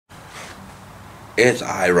It's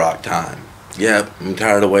IROC time. Yep, I'm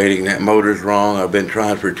tired of waiting. That motor's wrong. I've been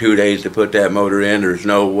trying for 2 days to put that motor in. There's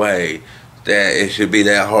no way that it should be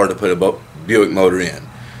that hard to put a Buick motor in.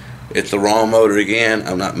 It's the wrong motor again.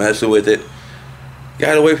 I'm not messing with it.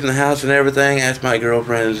 Got away from the house and everything. Asked my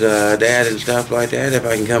girlfriend's dad and stuff like that if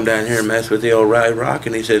I can come down here and mess with the old IROC,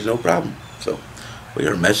 and he says no problem. So we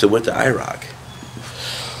are messing with the IROC.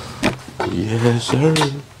 Yes, sir.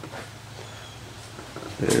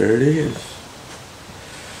 There it is.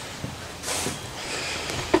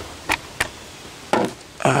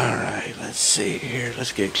 Alright, let's see here.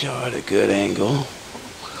 Let's get y'all at a good angle.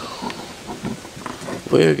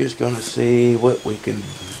 We're just going to see what we can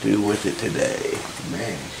do with it today.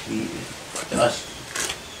 Man, she is dusty.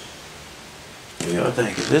 What do y'all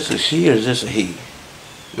think? Is this a she or is this a he?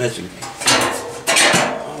 Messing me.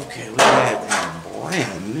 Okay, we have a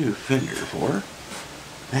brand new fender for her.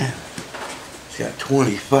 Man, it's got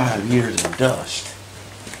 25 years of dust.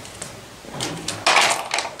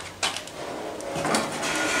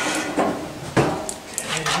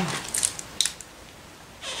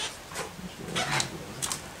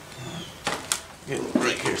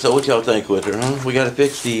 Right here. So what y'all think with her, huh? We gotta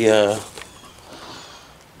fix the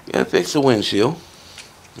windshield,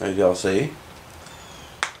 as y'all see.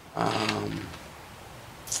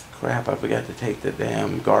 Crap, I forgot to take the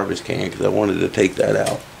damn garbage can because I wanted to take that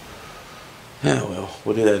out. Yeah, well,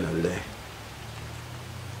 we'll do that another day.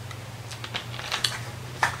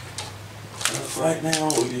 Right now,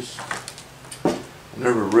 I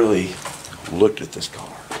never really looked at this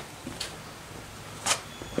car.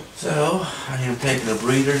 So, I am taking a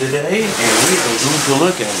breather today, and we are going to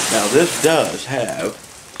look at it. Now, this does have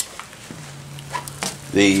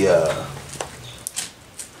the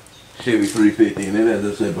Chevy 350 in it, as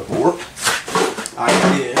I said before.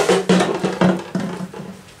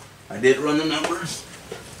 I did run the numbers,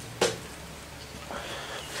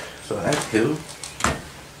 so that's cool.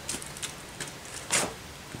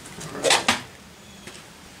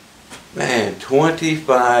 Man,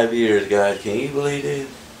 25 years, guys. Can you believe it?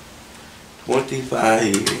 25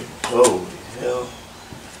 years. Holy hell.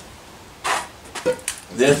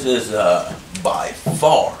 This is by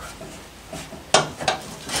far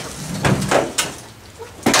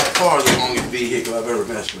the longest vehicle I've ever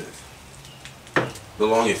messed with. The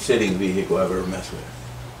longest sitting vehicle I've ever messed with.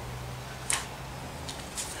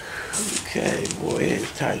 Okay, boy,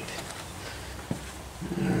 it's tight.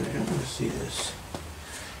 Alright, I want to see this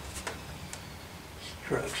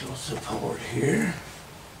structural support here.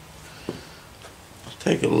 Let's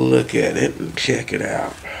take a look at it and check it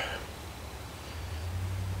out.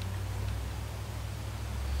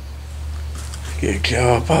 Get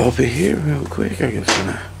y'all up off of here real quick. I'm just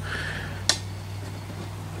gonna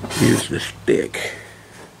use the stick.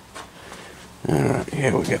 Alright,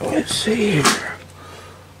 here we go. Let's see here.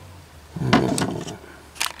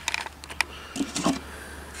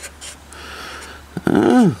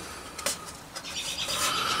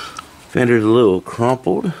 Fender's a little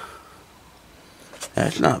crumpled.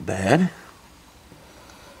 That's not bad.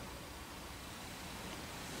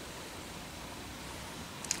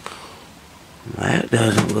 That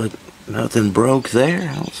doesn't look, nothing broke there.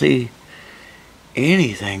 I don't see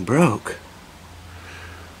anything broke.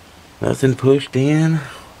 Nothing pushed in.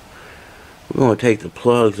 We're going to take the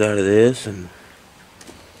plugs out of this, and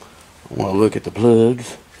I want to look at the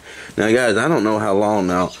plugs. Now guys, I don't know how long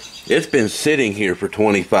now. It's been sitting here for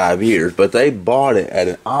 25 years, but they bought it at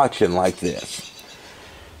an auction like this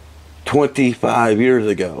 25 years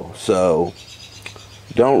ago. So,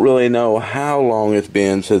 don't really know how long it's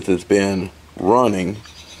been since it's been running.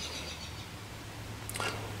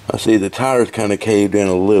 I see the tires kind of caved in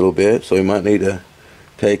a little bit, so we might need to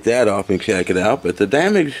take that off and check it out. But the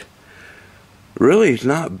damage really is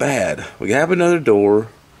not bad. We have another door.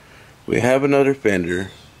 We have another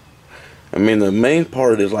fender. I mean, the main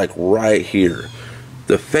part is like right here.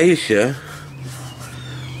 The fascia,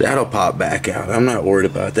 that'll pop back out. I'm not worried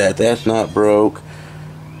about that. That's not broke.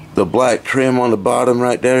 The black trim on the bottom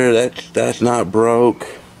right there, that's not broke.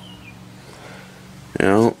 You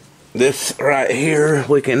know, this right here,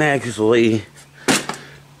 we can actually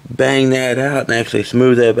bang that out and actually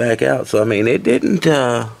smooth that back out. So I mean, it didn't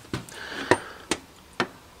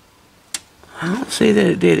I don't see that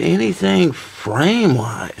it did anything frame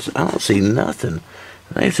wise. I don't see nothing.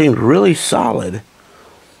 It seems really solid.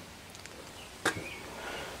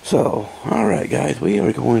 So, alright guys, we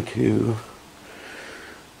are going to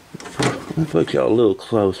put y'all a little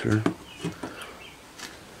closer.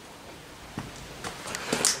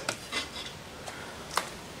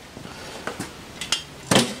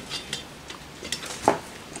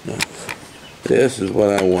 This is what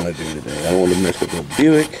I want to do today. I want to mess with the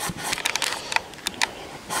Buick.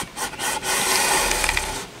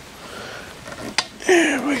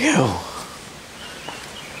 There we go.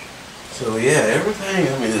 So yeah, everything,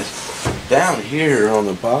 I mean, it's down here on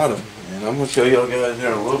the bottom. And I'm going to show y'all guys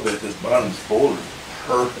here in a little bit. This bottom spoiler is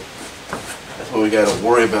perfect. That's what we got to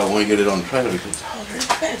worry about when we get it on the trailer, because oh, they're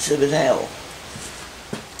expensive as hell.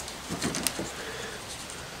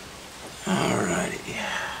 Alrighty.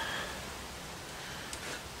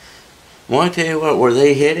 I want to tell you what, where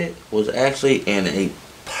they hit it was actually in a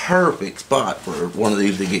perfect spot for one of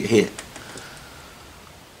these to get hit.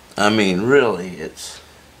 I mean, really,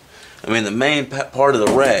 the main part of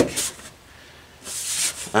the wreck,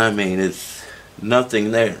 I mean, it's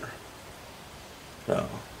nothing there. So,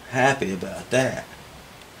 happy about that.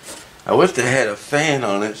 I wish they had a fan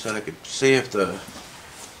on it so I could see if the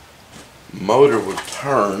motor would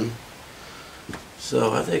turn.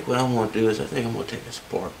 So I think what I'm going to do is I think I'm going to take a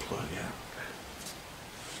spark plug out.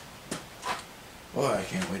 Boy, I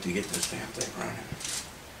can't wait to get this damn thing running.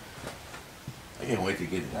 I can't wait to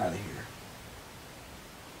get it out of here.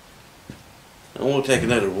 I want to take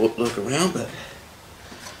another look around, but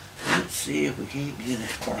let's see if we can't get a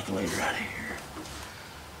sparkulator out of here.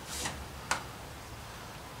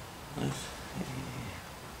 Let's see.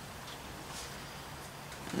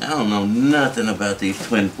 I don't know nothing about these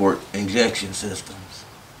twin port injection systems.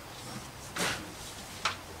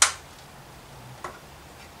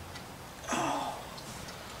 Oh,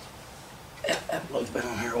 that plug's been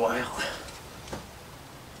on here a while.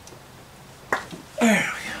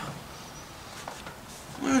 There we go.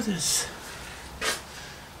 What is this?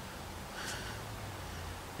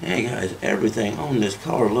 Hey guys, everything on this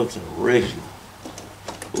car looks original.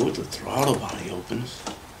 Ooh, the throttle body opens.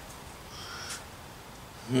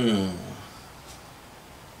 The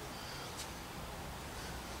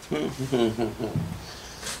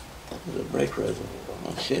brake reservoir.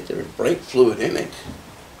 Oh shit, there's brake fluid in it.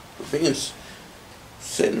 For being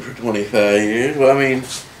sitting for 25 years. Well, I mean,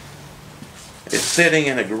 it's sitting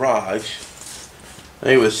in a garage.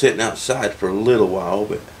 It was sitting outside for a little while,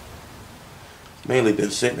 but it's mainly been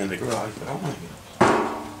sitting in the garage. But I want to get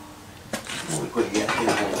a quick gas in.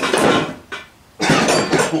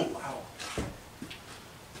 Oh, wow.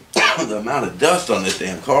 The amount of dust on this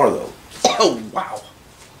damn car, though. Oh, wow.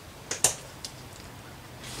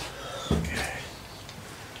 Okay.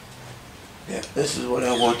 Yeah, this is what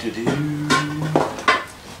I want to do.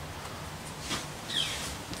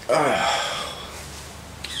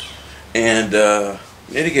 And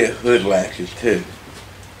need to get hood latches too.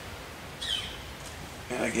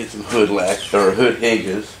 Gotta get some hood latches or hood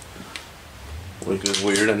hinges, which is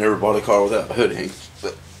weird. I never bought a car without hood hinges.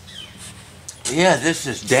 But yeah,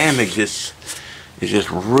 this damage is just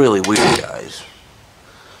really weird, guys.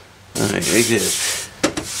 I mean, it's just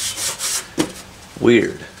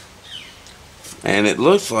weird. And it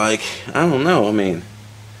looks like, I don't know, I mean,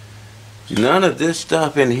 none of this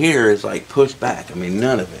stuff in here is like pushed back. I mean,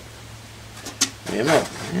 none of it. I mean,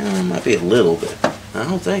 it might be a little bit. I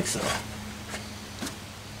don't think so.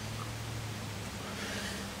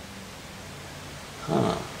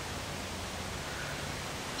 Huh.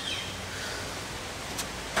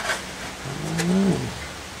 I don't know.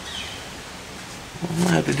 I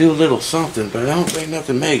might have to do a little something, but I don't think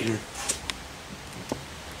nothing major.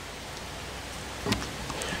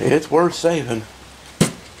 It's worth saving.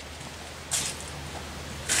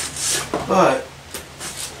 But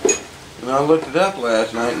I looked it up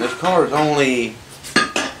last night, and this car is only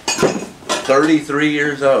 33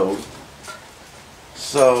 years old.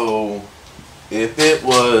 So, if it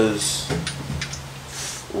was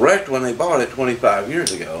wrecked when they bought it 25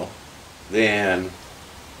 years ago, then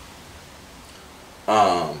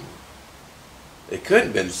it couldn't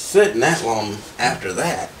have been sitting that long after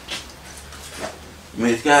that. I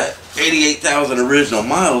mean, it's got 88,000 original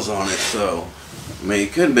miles on it, so I mean,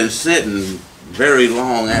 it couldn't have been sitting very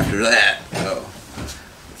long after that. So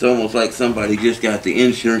it's almost like somebody just got the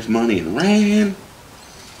insurance money and ran.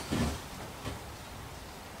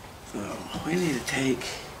 So we need to take,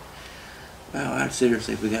 well, I'd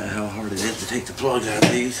seriously forgot how hard it is to take the plugs out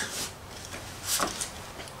of these.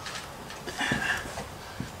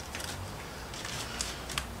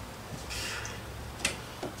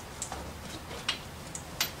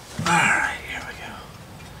 Alright, here we go.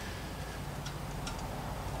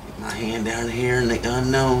 Get my hand down here in the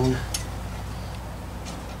unknown.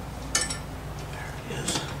 There it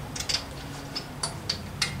is.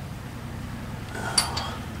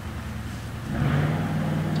 Oh.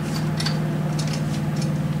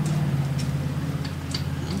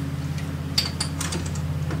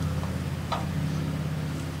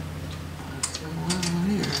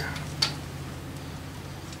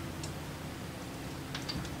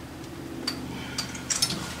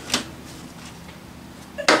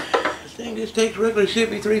 just takes regular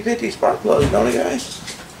Shippy 350 spark plugs, don't it, guys?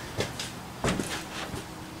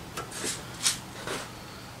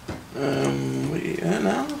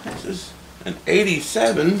 No, this is an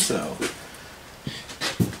 87, so I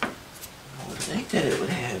would think that it would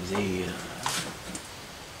have the,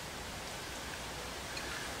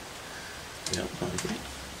 yep, okay.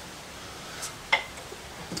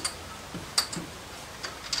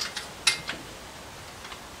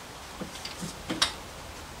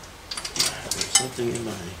 There's something in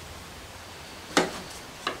my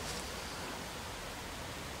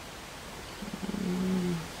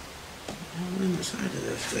in the side of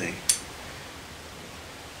this thing.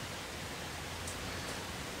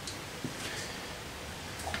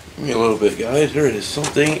 Give me a little bit, guys. There is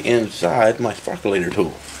something inside my sparkulator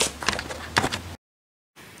tool.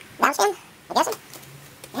 Bouncing? I'm guessing?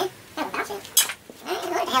 Yeah, kind of bouncing. I don't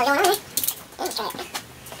know what the hell is going on here. Let's try it.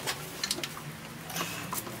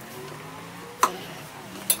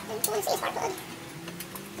 Let's see a spark plug.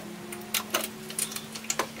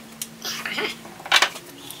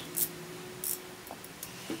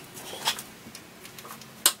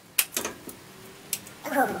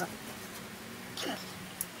 Ooh.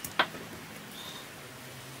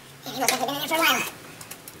 Yeah, he must have been in there for a while.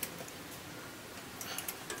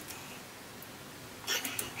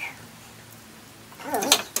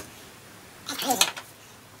 Holy, that's crazy.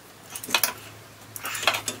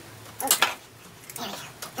 Oh,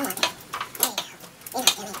 there we go. Come on. There you go. You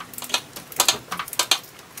got Jimmy.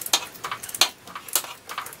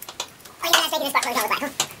 Oh, you guys taking this spark plug all the way,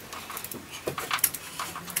 huh?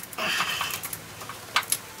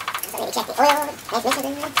 So maybe check the oil, transmission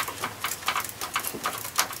in there.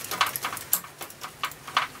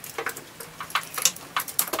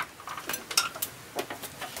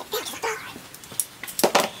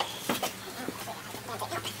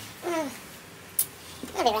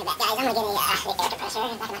 I'll be right back, guys. I'm gonna get the air compressor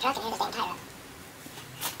back in my truck and here's the same tire.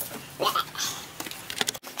 Right back.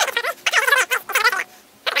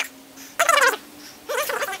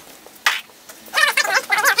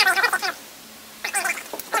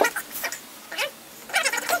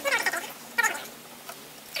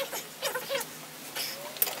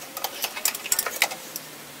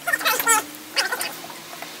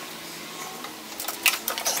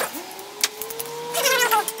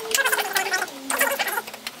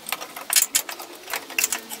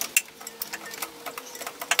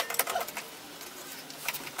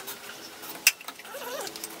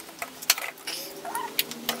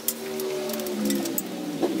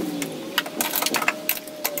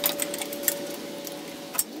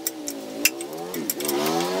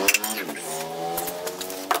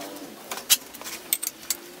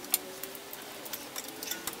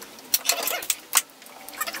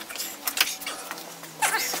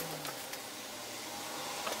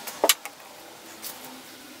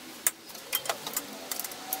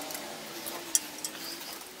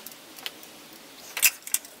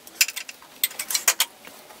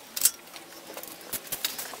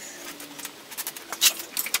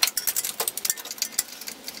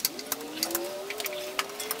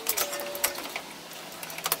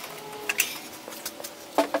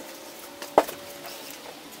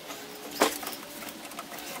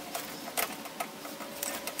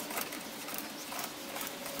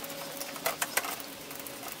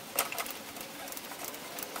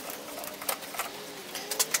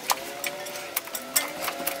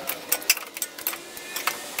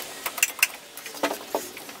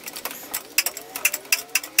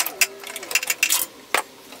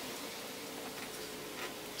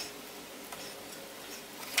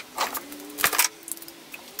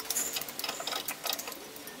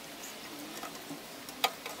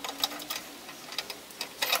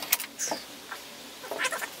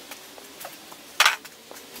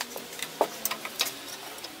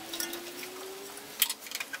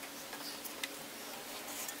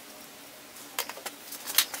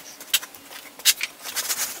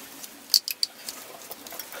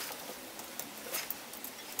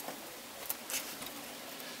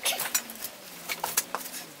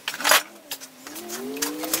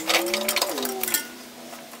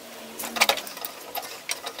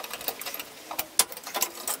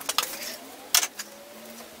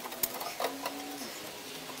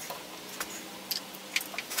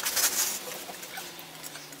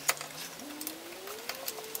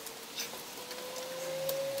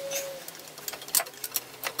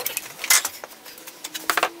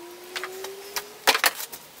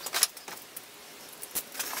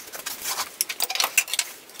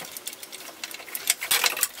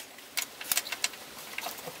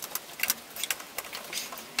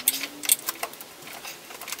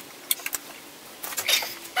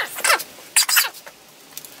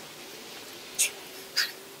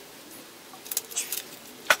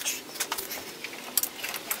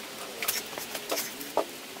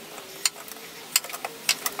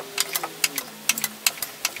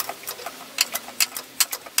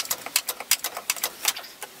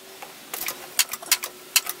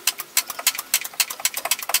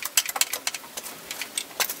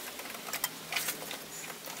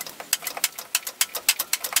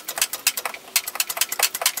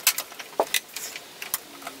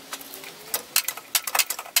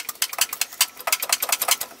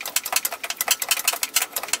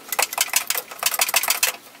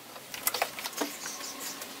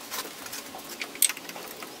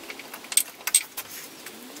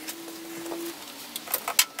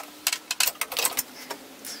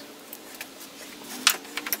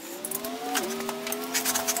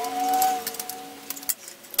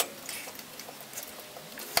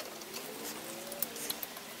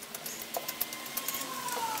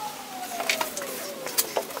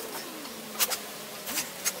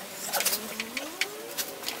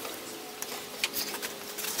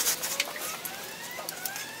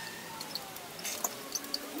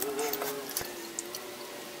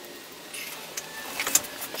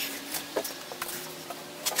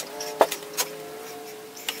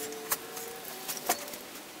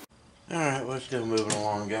 Alright, we're still moving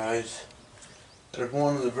along, guys. There's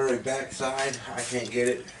one on the very back side. I can't get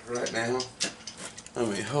it right now. I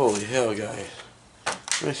mean, holy hell, guys.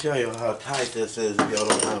 Let me show you how tight this is if y'all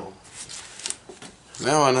don't know.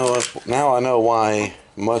 Now I know why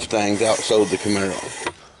Mustangs outsold the Camaro.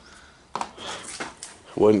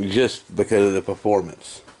 It wasn't just because of the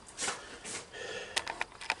performance.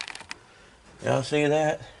 Y'all see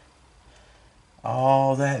that?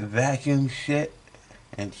 All that vacuum shit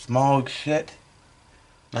and smog shit.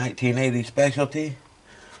 1980 specialty.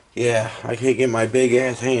 Yeah, I can't get my big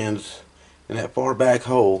ass hands in that far back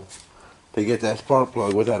hole to get that spark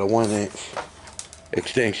plug without a 1-inch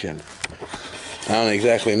extension. I don't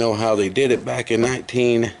exactly know how they did it back in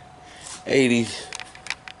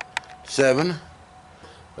 1987,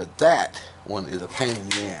 but that one is a pain in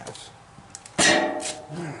the ass.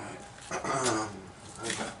 Alright, I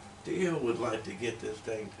still would like to get this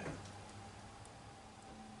thing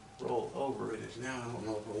to roll over it. Now I don't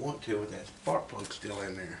know if I want to with that spark plug still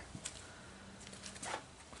in there.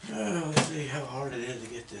 Let's see how hard it is to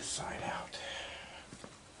get this side out.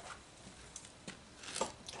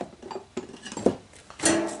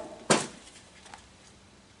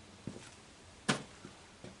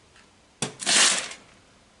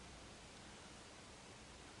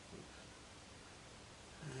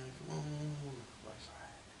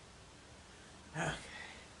 Okay.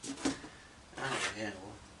 Oh, yeah.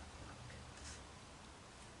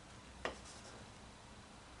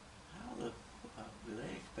 How the fuck do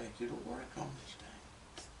they expect you to work on this thing?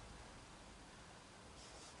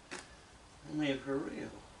 I mean, for real.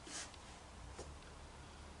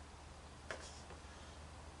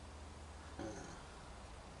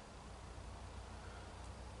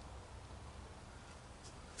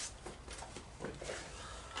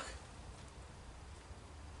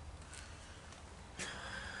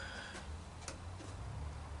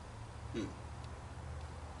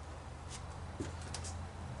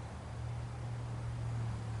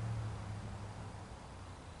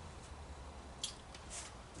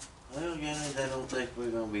 Well, guys, I don't think we're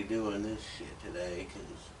going to be doing this shit today because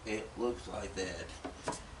it looks like that.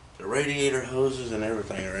 The radiator hoses and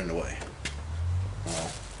everything are in the way.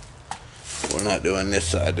 Well, we're not doing this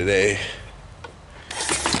side today.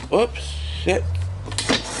 Whoops, shit.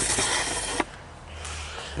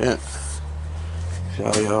 Yeah.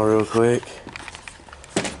 Show y'all real quick.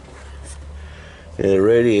 Yeah, the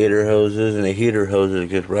radiator hoses and the heater hoses are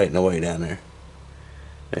just right in the way down there.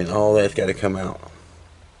 And all that's got to come out.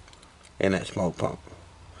 And that smoke pump.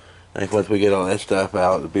 I think once we get all that stuff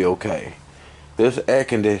out, it'll be okay. This air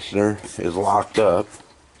conditioner is locked up.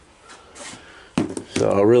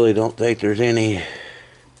 So I really don't think there's any.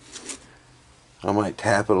 I might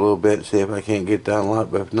tap it a little bit and see if I can't get that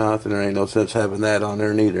unlocked, but if not, then there ain't no sense having that on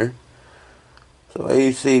there neither. So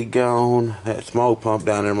AC gone. That smoke pump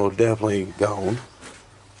down there most definitely gone.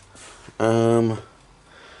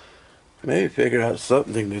 Maybe figure out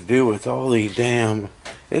something to do with all these damn.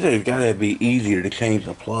 It's gotta be easier to change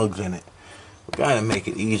the plugs in it. We gotta make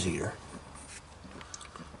it easier.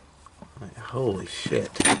 Like, holy shit.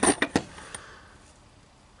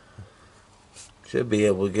 Should be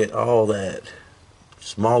able to get all that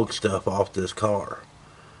smog stuff off this car.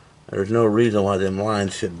 There's no reason why them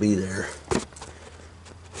lines should be there.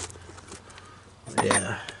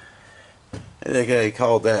 Yeah. I think they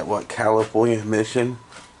called that, what, California mission?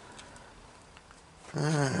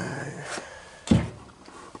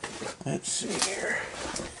 Let's see here.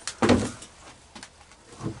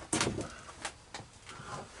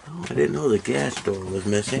 Oh, I didn't know the gas door was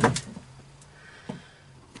missing.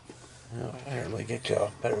 Oh, here, let me get y'all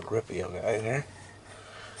a better grip of y'all guys here.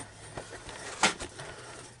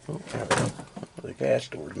 Oh, there we go. The gas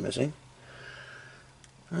door's missing.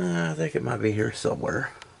 I think it might be here somewhere.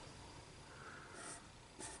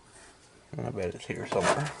 I bet it's here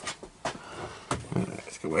somewhere.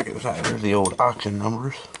 Let's go back inside. There's the old auction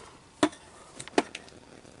numbers.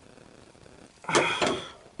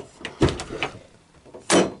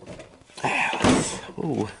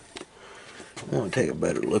 Ooh. I want to take a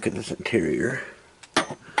better look at this interior.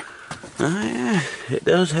 Yeah, it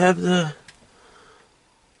does have the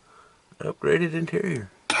upgraded interior.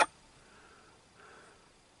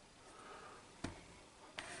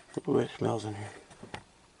 Ooh, it smells in here.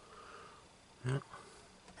 Yep.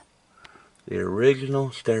 The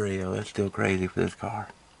original stereo. That's still crazy for this car.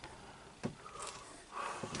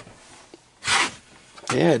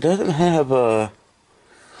 Yeah, it doesn't have a.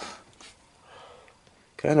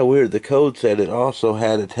 Kind of weird. The code said it also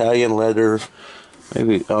had Italian leather.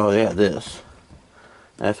 Maybe. Oh yeah, this.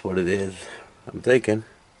 That's what it is. I'm thinking.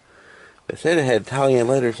 It said it had Italian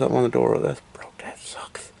leather something on the door. That's broke. That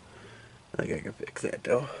sucks. I think I can fix that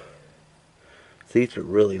though. Seats are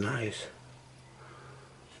really nice.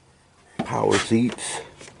 Power seats.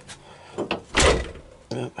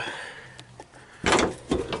 Yep.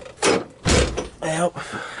 Well,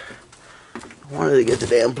 I wanted to get the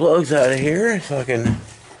damn plugs out of here so I can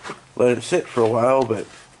let it sit for a while, but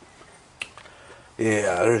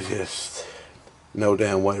yeah, there's just no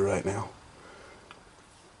damn way right now.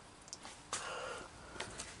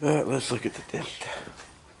 But let's look at the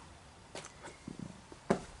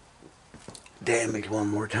damage one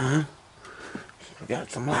more time. We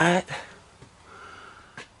got some light.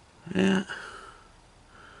 Yeah.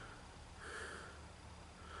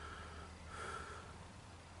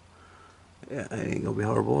 Yeah, that ain't gonna be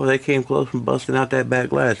hard. Boy, they came close from busting out that back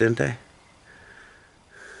glass, didn't they?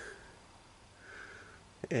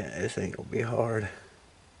 Yeah, this ain't gonna be hard.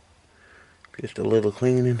 Just a little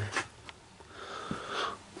cleaning.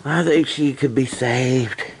 I think she could be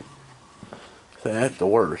saved. So that's the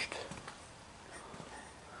worst.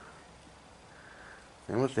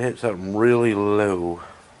 They must have hit something really low.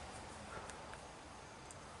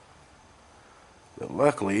 But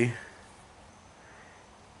luckily,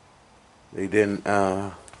 they didn't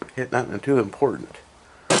hit nothing too important.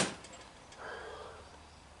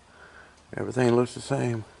 Everything looks the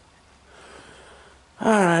same.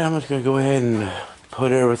 Alright, I'm just going to go ahead and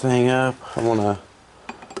put everything up. I'm going to,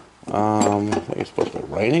 I think it's supposed to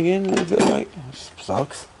rain again, I feel like. This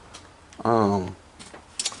sucks. I want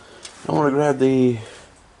to grab the,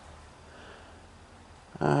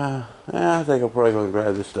 yeah, I think I'm probably going to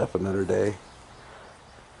grab this stuff another day.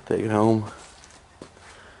 Take it home.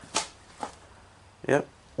 Yep,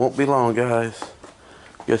 won't be long, guys.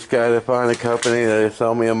 Just gotta find a company that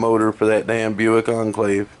sell me a motor for that damn Buick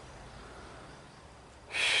Enclave.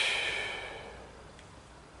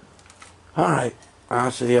 Alright,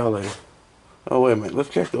 I'll see y'all later. Oh, wait a minute. Let's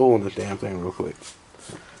check the oil in this damn thing real quick.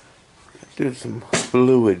 Let's do some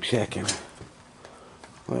fluid checking.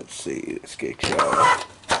 Let's see. Let's get y'all.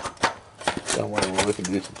 Don't want to look and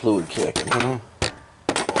do some fluid checking, huh?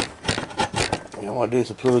 You want to do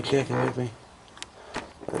some fluid checking with me?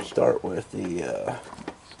 Let's start with the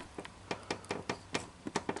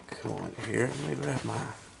coolant here. Let me grab my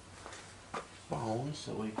phone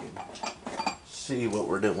so we can see what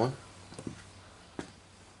we're doing.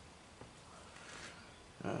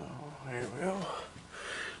 Here we go.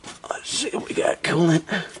 Let's see what we got coolant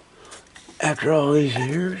after all these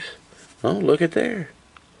years. Oh, look at there.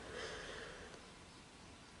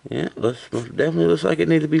 Yeah, definitely looks like it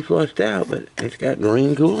needs to be flushed out, but it's got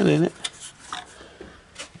green coolant in it.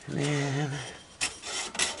 And then,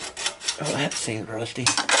 oh, that seems rusty.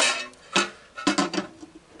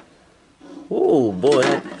 Oh boy,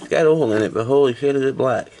 it's got oil in it, but holy shit, is it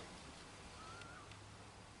black.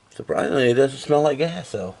 Surprisingly, it doesn't smell like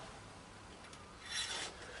gas, though.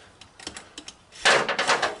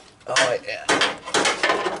 Oh, yeah.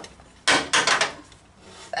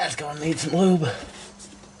 That's gonna need some lube.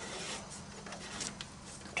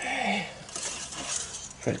 Okay.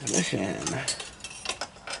 Transmission.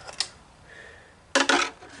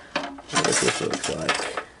 What this looks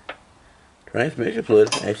like. Transmission fluid.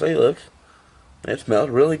 Actually, looks. It smells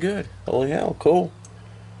really good. Holy hell, cool.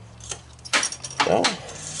 So,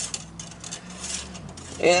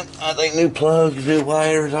 yeah, I think new plugs, new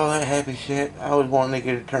wires, all that happy shit. I was wanting to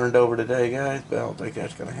get it turned over today, guys, but I don't think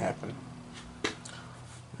that's going to happen.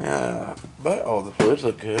 But all the fluids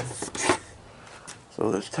look good.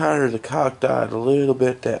 So this tire is cockeyed a little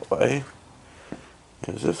bit that way.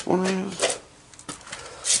 As this one is.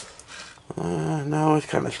 No, it's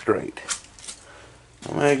kind of straight.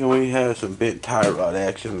 I'm thinking we have some bent tie rod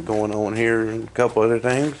action going on here and a couple other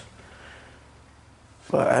things.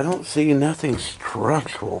 But I don't see nothing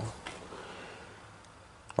structural.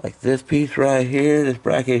 Like this piece right here, this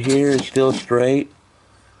bracket here is still straight.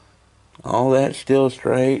 All that's still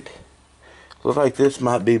straight. Looks like this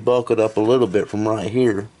might be buckled up a little bit from right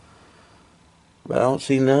here. But I don't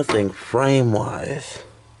see nothing frame-wise.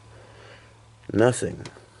 Nothing.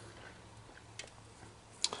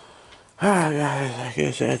 Alright guys, I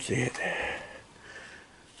guess that's it.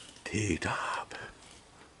 T-top.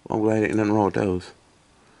 Well, I'm glad ain't nothing wrong with those.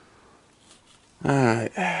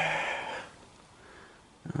 Alright. I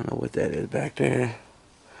don't know what that is back there.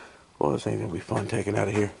 Well, this ain't gonna be fun taking out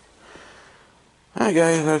of here. Alright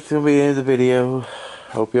guys, that's gonna be the end of the video.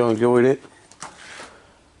 Hope y'all enjoyed it.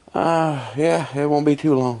 Yeah, it won't be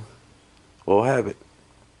too long. We'll have it.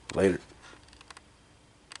 Later.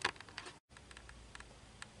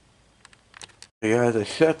 Hey guys, I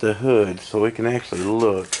shut the hood so we can actually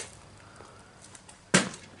look.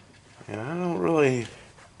 And I don't really...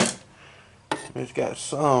 It's got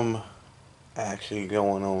some actually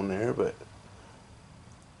going on there, but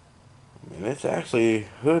I mean, it's actually,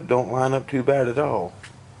 hood don't line up too bad at all.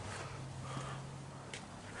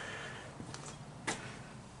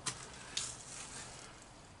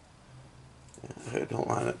 Hood don't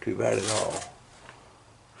line up too bad at all.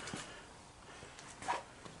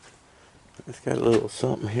 It's got a little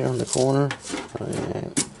something here in the corner. Oh,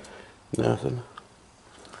 ain't nothing.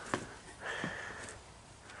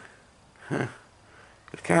 Huh.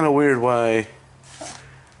 It's kind of weird why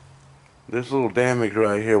this little damage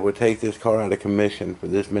right here would take this car out of commission for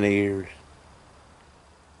this many years.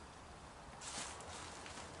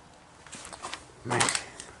 Man,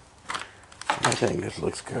 I think this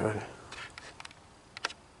looks good.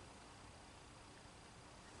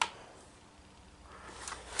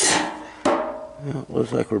 Well, it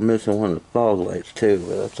looks like we're missing one of the fog lights too,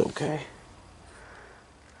 but that's okay.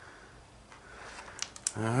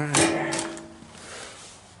 Alright.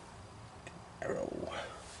 Arrow.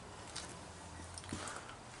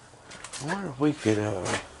 I wonder if we could,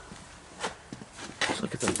 let's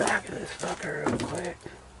look at the back of this fucker real quick.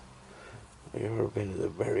 Have you ever been to the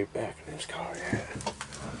very back of this car yet?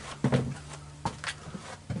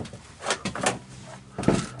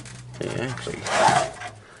 Yeah, actually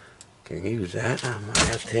can use that. I might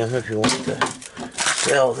ask him if he wants to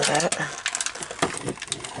sell that.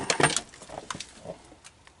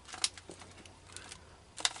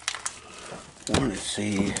 I want to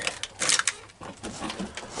see.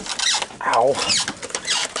 Ow.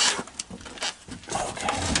 Okay,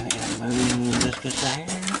 I need to move this beside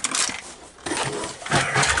here.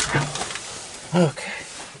 Okay.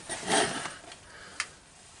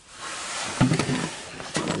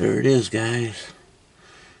 There it is, guys.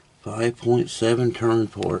 5.7 turn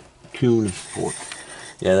port, tune port.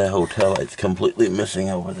 Yeah, that hotel light's completely missing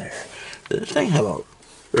over there. This thing have a...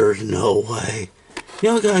 There's no way.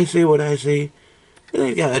 Y'all guys see what I see? It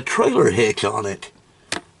ain't got a trailer hitch on it.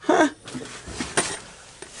 Huh?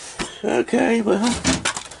 Okay, well,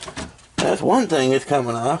 that's one thing that's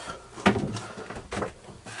coming off.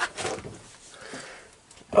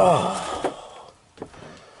 Oh.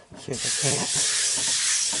 Let's see if I can.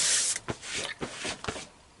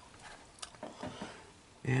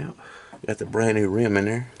 Yeah, got the brand new rim in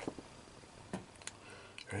there.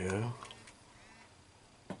 There you go.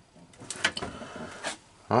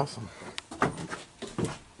 Awesome.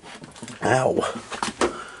 Ow.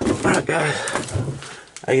 Alright, guys.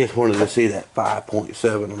 I just wanted to see that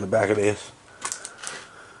 5.7 on the back of this.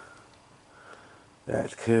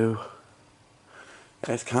 That's cool.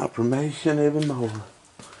 That's confirmation even more.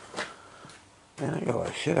 Man, I got a lot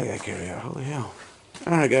of shit I gotta carry out. Holy hell.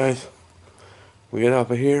 Alright, guys. We get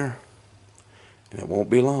off of here, and it won't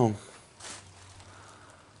be long.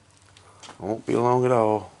 Won't be long at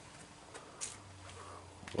all.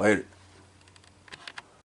 Later.